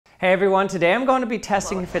Hey everyone, today I'm going to be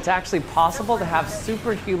testing if it's actually possible to have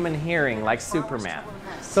superhuman hearing like Superman.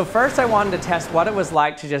 So first I wanted to test what it was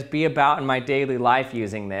like to just be about in my daily life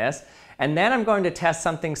using this, and then I'm going to test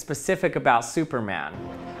something specific about Superman.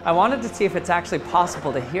 I wanted to see if it's actually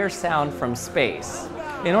possible to hear sound from space.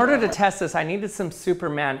 In order to test this, I needed some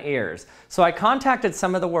Superman ears. So I contacted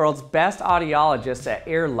some of the world's best audiologists at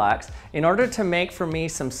Earlux in order to make for me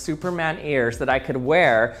some Superman ears that I could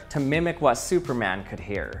wear to mimic what Superman could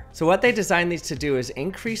hear. So what they designed these to do is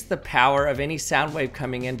increase the power of any sound wave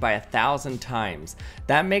coming in by 1,000 times.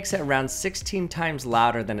 That makes it around 16 times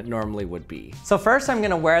louder than it normally would be. So first I'm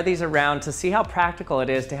going to wear these around to see how practical it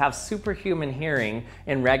is to have superhuman hearing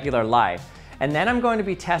in regular life. And then I'm going to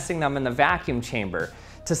be testing them in the vacuum chamber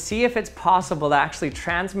to see if it's possible to actually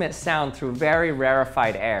transmit sound through very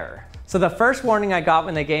rarefied air. So the first warning I got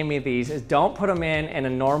when they gave me these is don't put them in a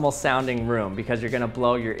normal sounding room because you're gonna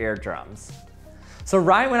blow your eardrums. So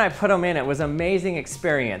right when I put them in, it was an amazing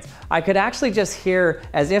experience. I could actually just hear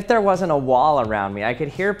as if there wasn't a wall around me. I could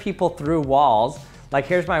hear people through walls. Like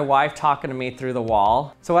here's my wife talking to me through the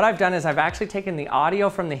wall. So what I've done is I've actually taken the audio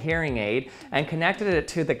from the hearing aid and connected it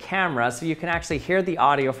to the camera so you can actually hear the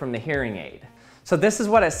audio from the hearing aid. So this is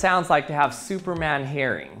what it sounds like to have Superman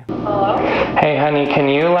hearing. Hello? Hey honey, can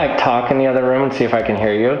you like talk in the other room and see if I can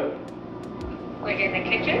hear you? Like in the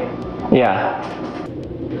kitchen? Yeah.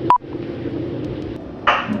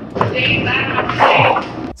 See,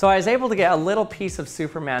 that So I was able to get a little piece of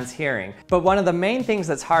Superman's hearing. But one of the main things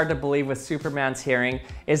that's hard to believe with Superman's hearing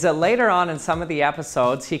is that later on in some of the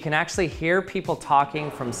episodes, he can actually hear people talking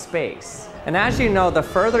from space. And as you know, the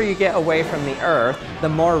further you get away from the Earth, the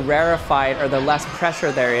more rarefied or the less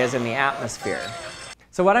pressure there is in the atmosphere.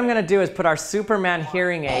 So what I'm going to do is put our Superman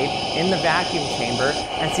hearing aid in the vacuum chamber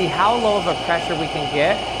and see how low of a pressure we can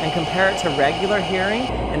get and compare it to regular hearing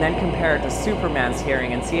and then compare it to Superman's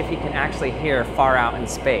hearing and see if he can actually hear far out in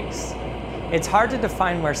space. It's hard to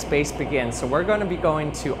define where space begins, so we're going to be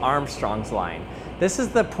going to Armstrong's line. This is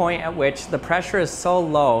the point at which the pressure is so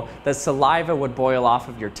low that saliva would boil off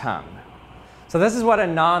of your tongue. So this is what a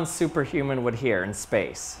non-superhuman would hear in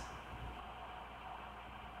space.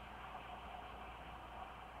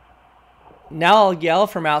 Now I'll yell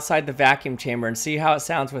from outside the vacuum chamber and see how it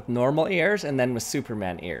sounds with normal ears and then with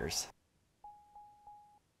Superman ears.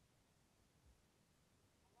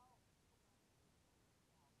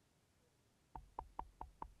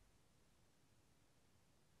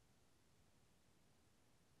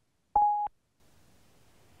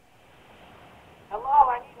 Hello,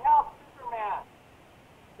 I need help, Superman.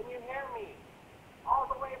 Can you hear me? All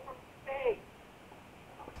the way from space.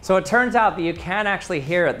 So it turns out that you can actually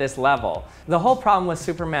hear at this level. The whole problem with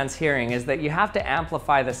Superman's hearing is that you have to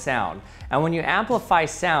amplify the sound. And when you amplify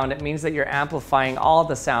sound, it means that you're amplifying all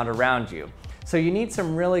the sound around you. So you need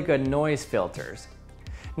some really good noise filters.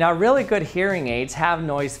 Now, really good hearing aids have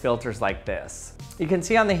noise filters like this. You can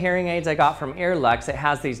see on the hearing aids I got from Earlux, it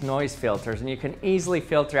has these noise filters and you can easily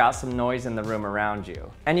filter out some noise in the room around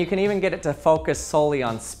you. And you can even get it to focus solely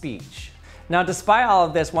on speech. Now, despite all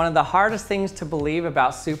of this, one of the hardest things to believe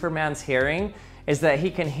about Superman's hearing is that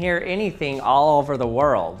he can hear anything all over the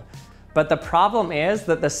world. But the problem is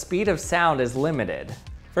that the speed of sound is limited.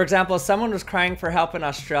 For example, if someone was crying for help in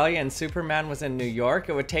Australia and Superman was in New York,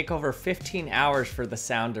 it would take over 15 hours for the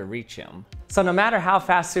sound to reach him. So no matter how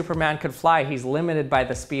fast Superman could fly, he's limited by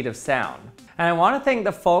the speed of sound. And I want to thank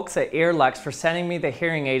the folks at Earlux for sending me the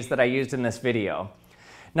hearing aids that I used in this video.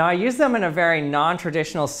 Now, I used them in a very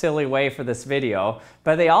non-traditional, silly way for this video,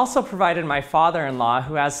 but they also provided my father-in-law,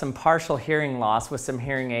 who has some partial hearing loss, with some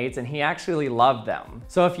hearing aids, and he actually loved them.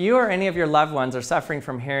 So if you or any of your loved ones are suffering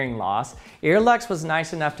from hearing loss, Earlux was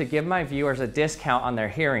nice enough to give my viewers a discount on their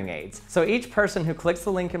hearing aids. So each person who clicks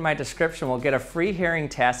the link in my description will get a free hearing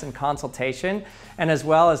test and consultation, and as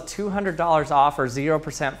well as $200 off or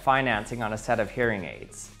 0% financing on a set of hearing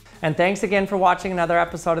aids. And thanks again for watching another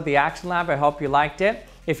episode of the Action Lab. I hope you liked it.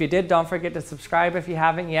 If you did, don't forget to subscribe if you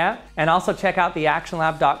haven't yet. And also check out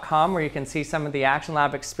theactionlab.com where you can see some of the Action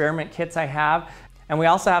Lab experiment kits I have. And we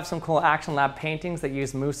also have some cool Action Lab paintings that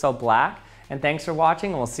use Musso black. And thanks for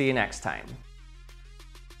watching, and we'll see you next time.